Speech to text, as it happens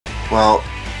Well,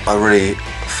 I really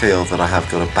feel that I have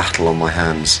got a battle on my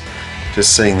hands.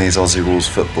 Just seeing these Aussie Rules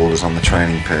footballers on the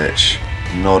training pitch,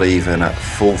 not even at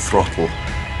full throttle.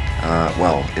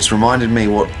 Well, it's reminded me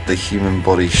what the human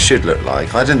body should look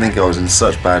like. I didn't think I was in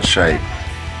such bad shape.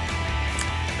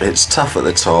 It's tough at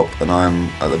the top and I'm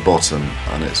at the bottom,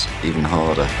 and it's even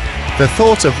harder. The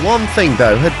thought of one thing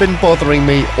though had been bothering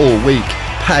me all week: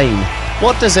 pain.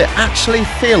 What does it actually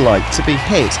feel like to be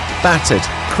hit, battered,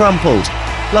 crumpled?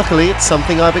 Luckily it's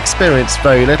something I've experienced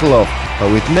very little of,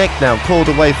 but with Nick now called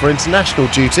away for international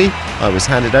duty, I was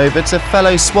handed over to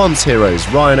fellow Swans heroes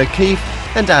Ryan O'Keefe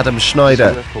and Adam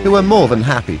Schneider, who were more than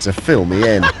happy to fill me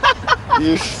in.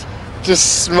 You're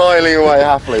just smiling away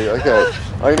happily. Okay,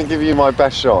 I'm going to give you my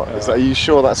best shot. Are you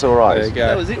sure that's all right? There you go.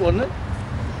 That was it, wasn't it?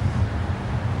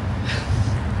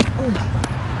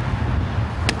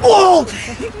 Oh!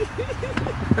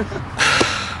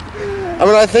 I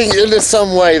mean, I think in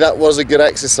some way that was a good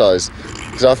exercise,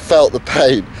 because I felt the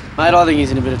pain. Mate, I think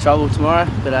he's in a bit of trouble tomorrow,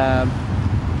 but I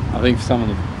think some of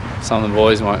the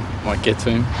boys might get to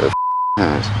him.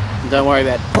 don't worry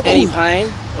about any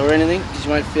pain or anything, because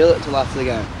you won't feel it until after the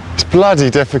game. It's bloody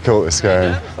difficult, this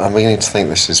game. I'm beginning to think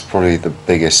this is probably the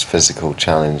biggest physical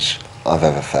challenge I've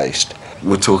ever faced.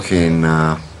 We're talking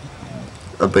a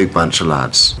big bunch of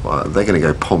lads. They're going to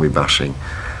go pommy bashing,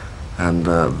 and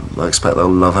I expect they'll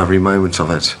love every moment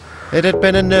of it. It had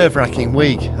been a nerve-wracking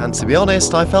week, and to be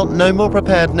honest, I felt no more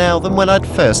prepared now than when I'd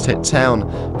first hit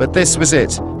town. But this was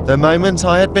it. The moment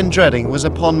I had been dreading was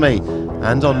upon me,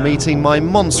 and on meeting my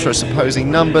monstrous opposing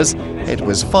numbers, it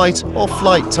was fight or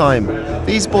flight time.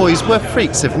 These boys were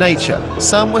freaks of nature.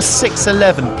 Some were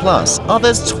 6'11 plus,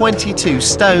 others 22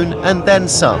 stone, and then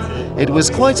some. It was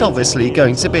quite obviously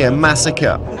going to be a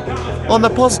massacre. On the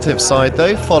positive side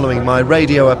though, following my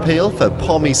radio appeal for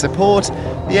pommy support,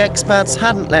 the expats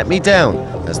hadn't let me down,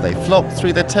 as they flocked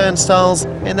through the turnstiles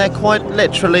in their quite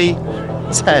literally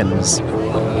tens.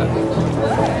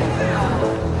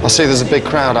 I see there's a big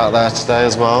crowd out there today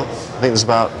as well. I think there's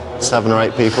about 7 or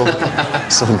 8 people.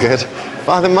 It's all good.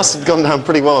 But they must have gone down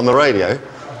pretty well on the radio.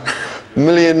 1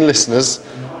 million listeners,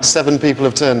 7 people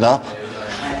have turned up.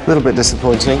 A little bit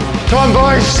disappointing. Come on,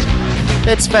 boys!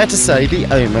 It's fair to say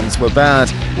the omens were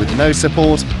bad. With no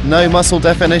support, no muscle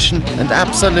definition, and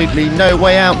absolutely no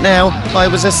way out now, I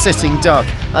was a sitting duck,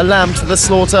 a lamb to the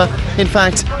slaughter, in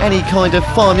fact, any kind of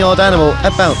farmyard animal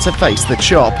about to face the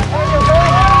chop.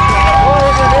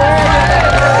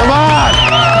 Come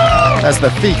on! As the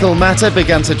fecal matter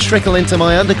began to trickle into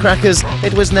my undercrackers,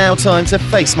 it was now time to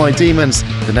face my demons.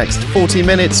 The next 40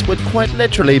 minutes would quite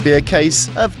literally be a case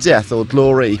of death or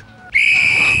glory.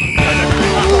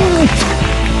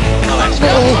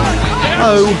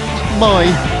 Oh my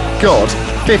God.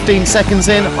 15 seconds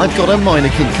in, I've got a minor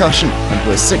concussion, and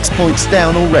we're 6 points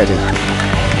down already.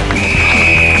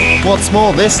 What's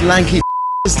more, this lanky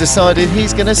has decided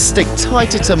he's going to stick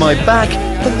tighter to my back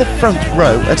than the front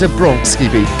row at a Bronxy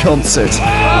Beat concert.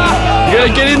 You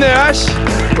gotta get in there, Ash!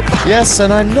 Yes,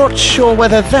 and I'm not sure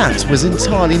whether that was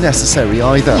entirely necessary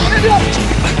either.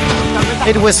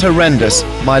 It was horrendous.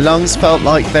 My lungs felt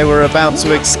like they were about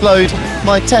to explode.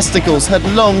 My testicles had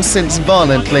long since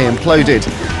violently imploded.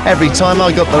 Every time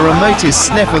I got the remotest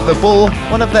sniff of the ball,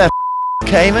 one of their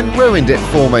came and ruined it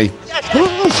for me.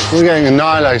 We're getting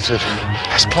annihilated.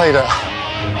 It's played at a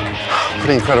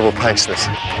pretty incredible pace, this.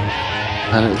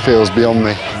 And it feels beyond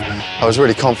me. I was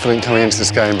really confident coming into this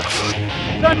game.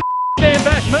 Don't stand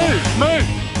back, move!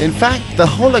 In fact, the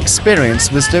whole experience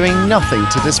was doing nothing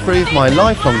to disprove my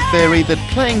lifelong theory that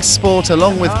playing sport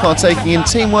along with partaking in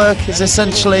teamwork is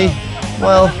essentially,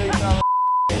 well...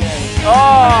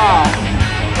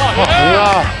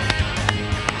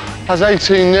 That's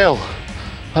 18-0.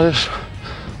 I just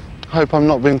hope I'm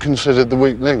not being considered the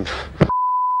weak link.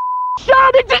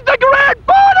 It's in the grand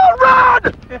final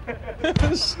run!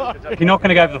 If you're not going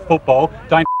to go for the football,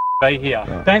 don't be here.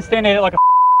 Don't stand there like a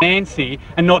Nancy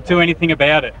and not do anything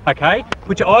about it, okay?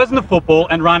 Put your eyes on the football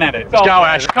and run at it. Let's go,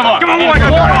 Ash. Come on. Come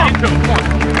on.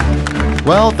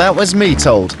 Well, that was me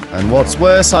told. And what's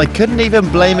worse, I couldn't even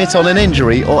blame it on an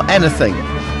injury or anything.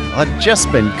 I'd just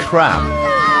been crap.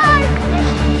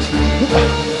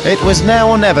 It was now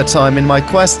or never time in my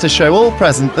quest to show all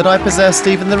present that I possessed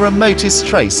even the remotest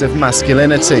trace of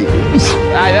masculinity.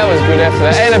 Hey, that was good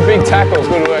effort. And a big tackle.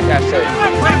 Good work, Ashley.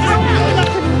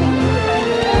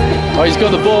 Oh, he's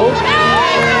got the ball.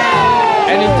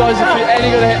 And he does a few, and he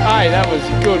got a, hey, that was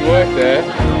good work there.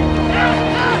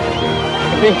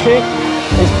 Big kick.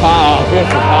 His pass,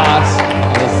 beautiful pass.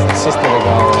 And he's assisted a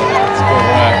goal. That's good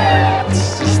work.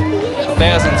 It's just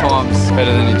 1,000 times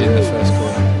better than he did in the first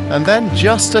quarter. And then,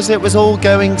 just as it was all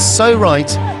going so right,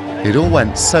 It all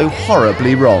went so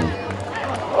horribly wrong.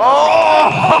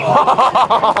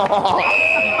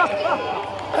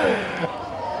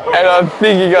 And I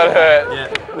think he got hurt.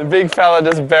 Yeah. The big fella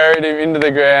just buried him into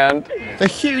the ground. The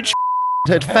huge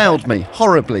had fouled me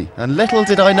horribly, and little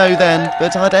did I know then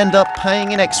that I'd end up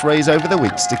paying in x-rays over the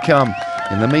weeks to come.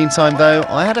 In the meantime, though,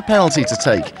 I had a penalty to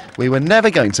take. We were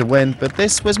never going to win, but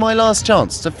this was my last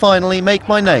chance to finally make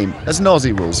my name as an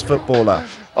Aussie Rules footballer.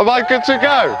 Am I good to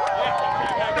go?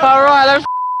 All right, let's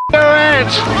do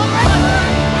it!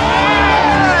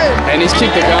 And he's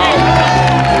kicked the goal.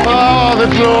 Oh, the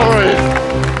glory!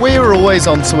 We were always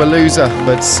onto a loser,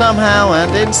 but somehow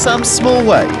and in some small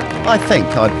way, I think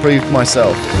I'd proved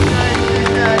myself.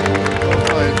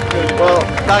 Well,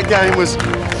 that game was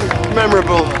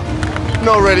memorable.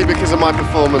 Not really because of my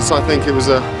performance, I think it was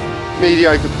a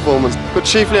mediocre performance. But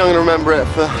chiefly I'm going to remember it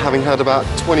for having had about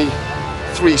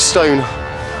 23 stone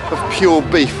of pure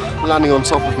beef landing on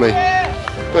top of me.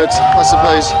 But I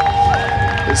suppose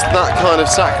it's that kind of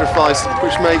sacrifice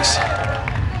which makes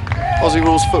Aussie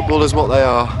Rules footballers what they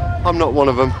are. I'm not one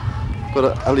of them,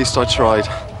 but at least I tried.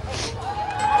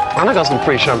 And I got some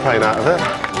free champagne out of it.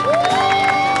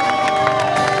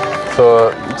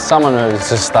 For someone who's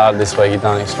just started this week, he's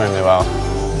done extremely well.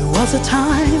 There was a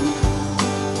time.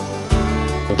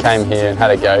 He came here and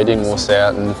had a go, he didn't wuss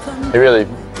out, and he really,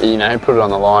 you know, put it on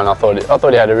the line. I thought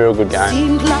he had a real good game.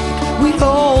 Seemed like we'd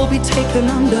all be taken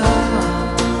under,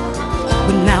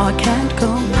 but now I can't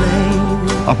complain.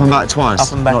 Up and back twice?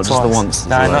 Up and back not twice. Just the once?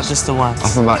 No, not just the once.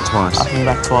 Up and back twice? Up and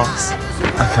back twice.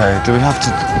 Okay, do we have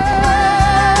to...